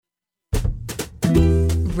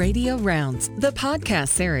Radio Rounds, the podcast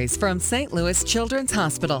series from St. Louis Children's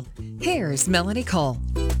Hospital. Here's Melanie Cole.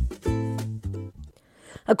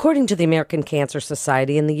 According to the American Cancer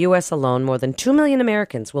Society, in the U.S. alone, more than 2 million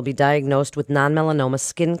Americans will be diagnosed with non-melanoma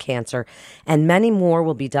skin cancer, and many more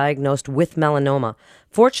will be diagnosed with melanoma.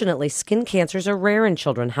 Fortunately, skin cancers are rare in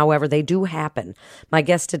children. However, they do happen. My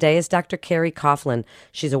guest today is Dr. Carrie Coughlin.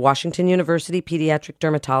 She's a Washington University pediatric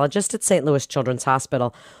dermatologist at St. Louis Children's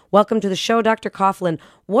Hospital. Welcome to the show, Dr. Coughlin.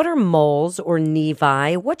 What are moles or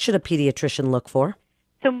nevi? What should a pediatrician look for?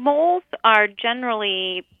 So moles are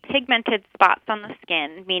generally pigmented spots on the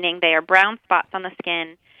skin, meaning they are brown spots on the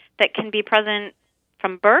skin that can be present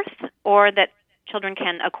from birth or that children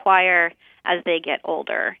can acquire as they get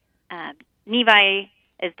older. Nevi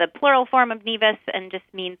is the plural form of nevus and just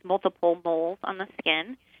means multiple moles on the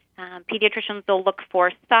skin. Pediatricians will look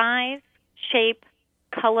for size, shape,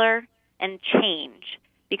 color, and change,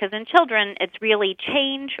 because in children it's really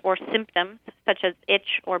change or symptoms such as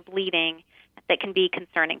itch or bleeding that can be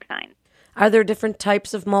concerning signs. Are there different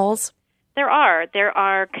types of moles? There are. There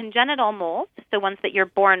are congenital moles, so ones that you're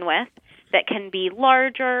born with, that can be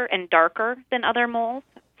larger and darker than other moles.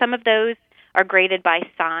 Some of those are graded by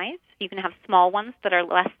size. You can have small ones that are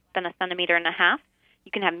less than 1.5 centimeters.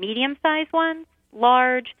 You can have medium-sized ones,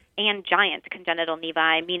 large, and giant congenital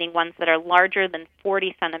nevi, meaning ones that are larger than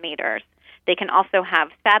 40 centimeters. They can also have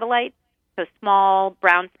satellites, so small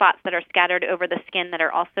brown spots that are scattered over the skin that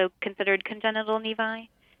are also considered congenital nevi.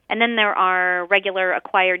 And then there are regular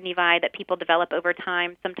acquired nevi that people develop over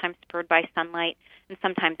time, sometimes spurred by sunlight and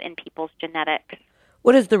sometimes in people's genetics.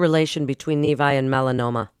 What is the relation between nevi and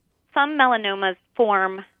melanoma? Some melanomas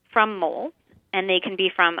form from moles, and they can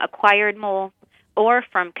be from acquired moles or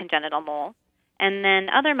from congenital moles. And then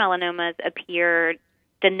other melanomas appear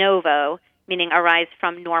de novo, meaning arise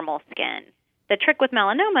from normal skin. The trick with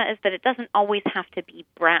melanoma is that it doesn't always have to be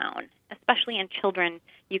brown. Especially in children,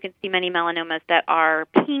 you can see many melanomas that are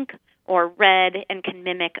pink or red and can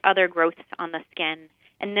mimic other growths on the skin,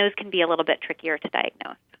 and those can be a little bit trickier to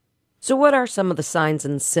diagnose. So what are some of the signs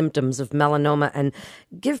and symptoms of melanoma, and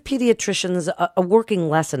give pediatricians a working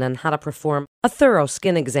lesson on how to perform a thorough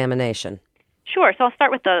skin examination? Sure. So I'll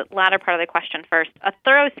start with the latter part of the question first. A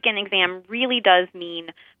thorough skin exam really does mean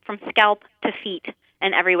from scalp to feet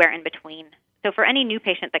and everywhere in between. So for any new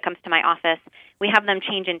patient that comes to my office, we have them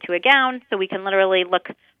change into a gown so we can literally look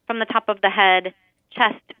from the top of the head,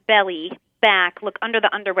 chest, belly, back, look under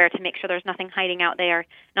the underwear to make sure there's nothing hiding out there,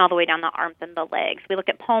 and all the way down the arms and the legs. We look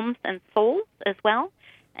at palms and soles as well,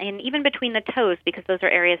 and even between the toes, because those are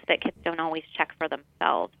areas that kids don't always check for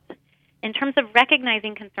themselves. In terms of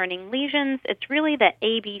recognizing concerning lesions, it's really the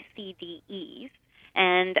A, B, C, D, E's,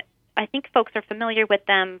 and I think folks are familiar with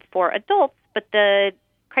them for adults, but the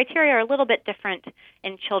criteria are a little bit different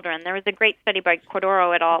in children. There was a great study by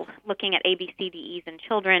Cordero et al. Looking at ABCDEs in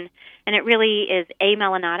children, and it really is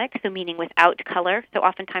amelanotic, so meaning without color. So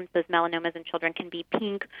oftentimes those melanomas in children can be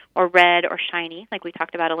pink or red or shiny, like we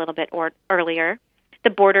talked about a little bit earlier. The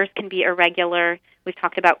borders can be irregular. We've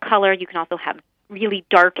talked about color. You can also have really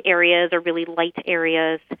dark areas or really light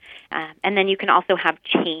areas. And then you can also have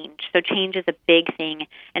change. So change is a big thing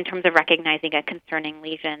in terms of recognizing a concerning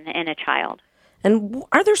lesion in a child. And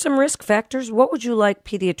are there some risk factors? What would you like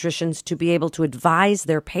pediatricians to be able to advise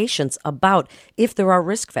their patients about if there are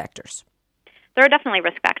risk factors? There are definitely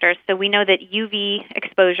risk factors. So we know that UV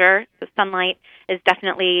exposure, so sunlight, is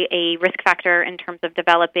definitely a risk factor in terms of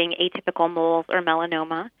developing atypical moles or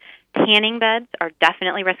melanoma. Tanning beds are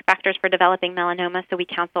definitely risk factors for developing melanoma, so we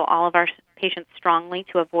counsel all of our patients strongly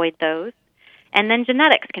to avoid those. And then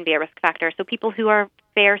genetics can be a risk factor. So people who are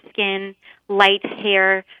fair skin, light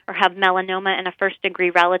hair, or have melanoma in a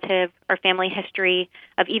first-degree relative or family history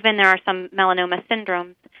of even there are some melanoma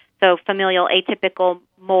syndromes, so familial atypical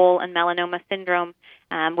mole and melanoma syndrome,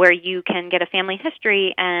 where you can get a family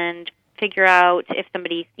history and figure out if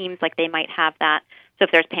somebody seems like they might have that. So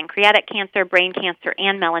if there's pancreatic cancer, brain cancer,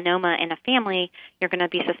 and melanoma in a family, you're going to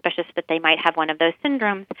be suspicious that they might have one of those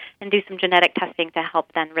syndromes and do some genetic testing to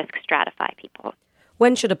help then risk stratify people.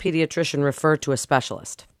 When should a pediatrician refer to a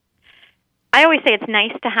specialist? I always say it's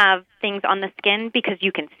nice to have things on the skin because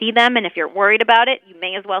you can see them, and if you're worried about it, you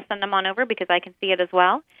may as well send them on over because I can see it as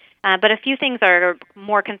well. But a few things are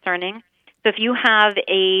more concerning. So if you have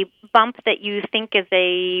a bump that you think is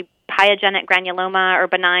a pyogenic granuloma or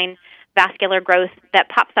benign vascular growth that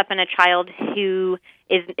pops up in a child who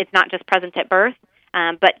it's not just present at birth,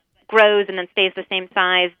 but grows and then stays the same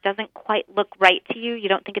size, doesn't quite look right to you, you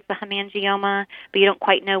don't think it's a hemangioma, but you don't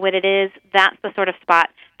quite know what it is, that's the sort of spot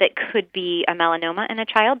that could be a melanoma in a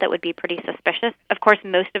child that would be pretty suspicious. Of course,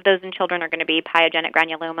 most of those in children are going to be pyogenic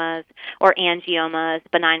granulomas or angiomas,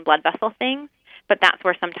 benign blood vessel things, but that's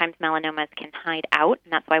where sometimes melanomas can hide out,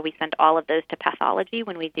 and that's why we send all of those to pathology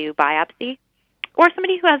when we do biopsy. Or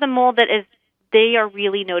somebody who has a mole that they are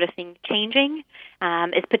really noticing changing,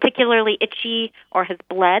 is particularly itchy or has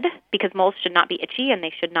bled, because moles should not be itchy and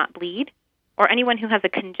they should not bleed. Or anyone who has a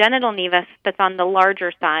congenital nevus that's on the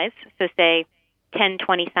larger size, so say 10,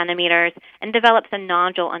 20 centimeters, and develops a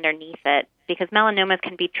nodule underneath it, because melanomas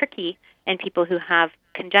can be tricky in people who have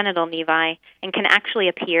congenital nevi and can actually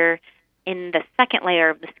appear in the second layer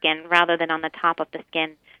of the skin rather than on the top of the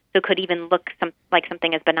skin. So it could even look like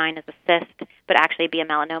something as benign as a cyst, but actually be a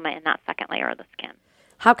melanoma in that second layer of the skin.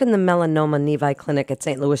 How can the Melanoma Nevi Clinic at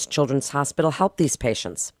St. Louis Children's Hospital help these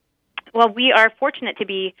patients? Well, we are fortunate to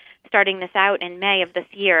be starting this out in May of this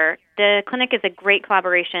year. The clinic is a great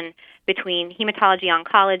collaboration between hematology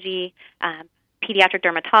oncology, pediatric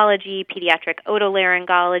dermatology, pediatric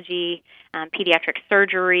otolaryngology, pediatric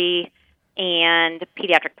surgery, and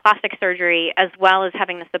pediatric plastic surgery, as well as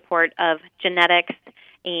having the support of genetics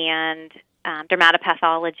and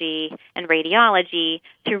dermatopathology and radiology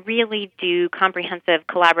to really do comprehensive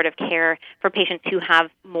collaborative care for patients who have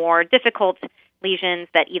more difficult lesions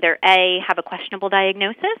that either A, have a questionable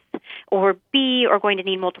diagnosis, or B, are going to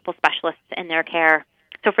need multiple specialists in their care.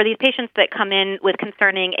 So for these patients that come in with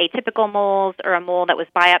concerning atypical moles or a mole that was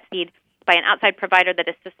biopsied by an outside provider that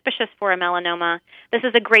is suspicious for a melanoma, this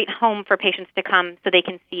is a great home for patients to come so they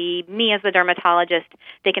can see me as the dermatologist.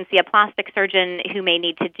 They can see a plastic surgeon who may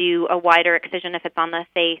need to do a wider excision if it's on the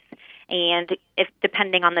face. And if,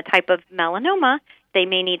 depending on the type of melanoma, they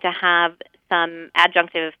may need to have some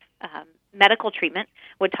adjunctive medical treatment,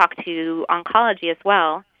 would talk to oncology as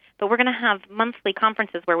well. But we're going to have monthly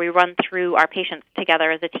conferences where we run through our patients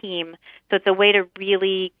together as a team. So it's a way to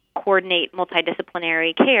really coordinate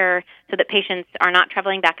multidisciplinary care so that patients are not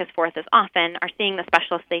traveling back and forth as often, are seeing the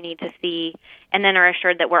specialists they need to see, and then are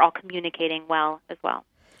assured that we're all communicating well as well.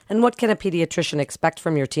 And what can a pediatrician expect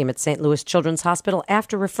from your team at St. Louis Children's Hospital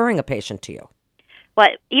after referring a patient to you? Well,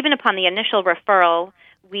 even upon the initial referral,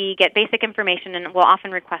 we get basic information and we'll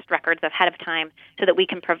often request records ahead of time so that we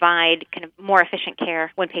can provide kind of more efficient care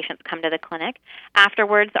when patients come to the clinic.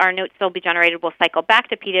 Afterwards, our notes that will be generated will cycle back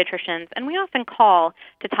to pediatricians, and we often call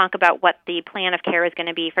to talk about what the plan of care is going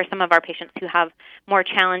to be for some of our patients who have more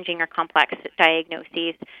challenging or complex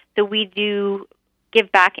diagnoses. So we do give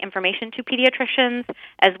back information to pediatricians,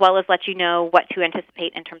 as well as let you know what to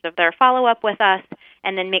anticipate in terms of their follow-up with us,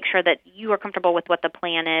 and then make sure that you are comfortable with what the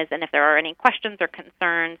plan is, and if there are any questions or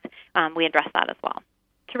concerns, we address that as well.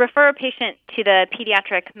 To refer a patient to the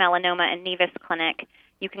Pediatric Melanoma and Nevus Clinic,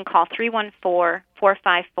 you can call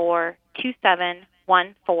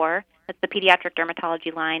 314-454-2714. That's the pediatric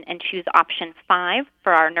dermatology line, and choose option 5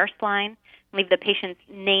 for our nurse line. Leave the patient's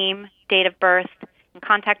name, date of birth, and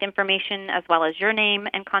contact information, as well as your name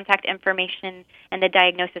and contact information and the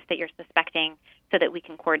diagnosis that you're suspecting so that we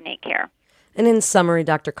can coordinate care. And in summary,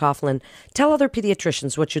 Dr. Coughlin, tell other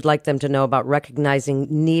pediatricians what you'd like them to know about recognizing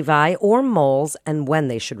nevi or moles and when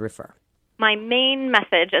they should refer. My main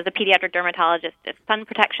message as a pediatric dermatologist is sun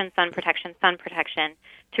protection, sun protection, sun protection,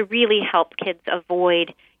 to really help kids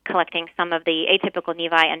avoid collecting some of the atypical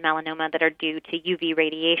nevi and melanoma that are due to UV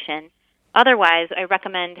radiation. Otherwise, I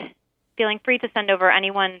recommend feeling free to send over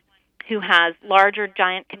anyone who has larger,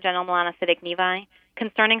 giant congenital melanocytic nevi,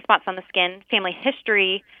 concerning spots on the skin, family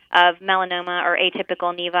history of melanoma or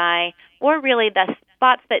atypical nevi, or really the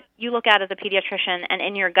spots that you look at as a pediatrician and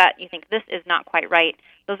in your gut you think this is not quite right.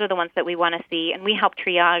 Those are the ones that we want to see, and we help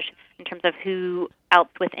triage in terms of who else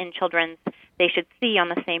within children's they should see on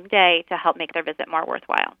the same day to help make their visit more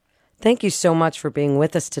worthwhile. Thank you so much for being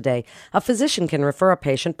with us today. A physician can refer a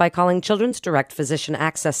patient by calling Children's Direct Physician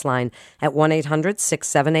Access Line at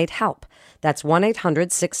 1-800-678-HELP. That's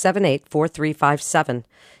 1-800-678-4357.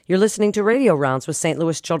 You're listening to Radio Rounds with St.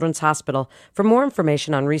 Louis Children's Hospital. For more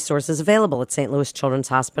information on resources available at St. Louis Children's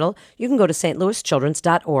Hospital, you can go to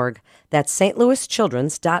stlouischildrens.org. That's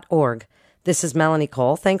stlouischildrens.org. This is Melanie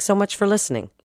Cole. Thanks so much for listening.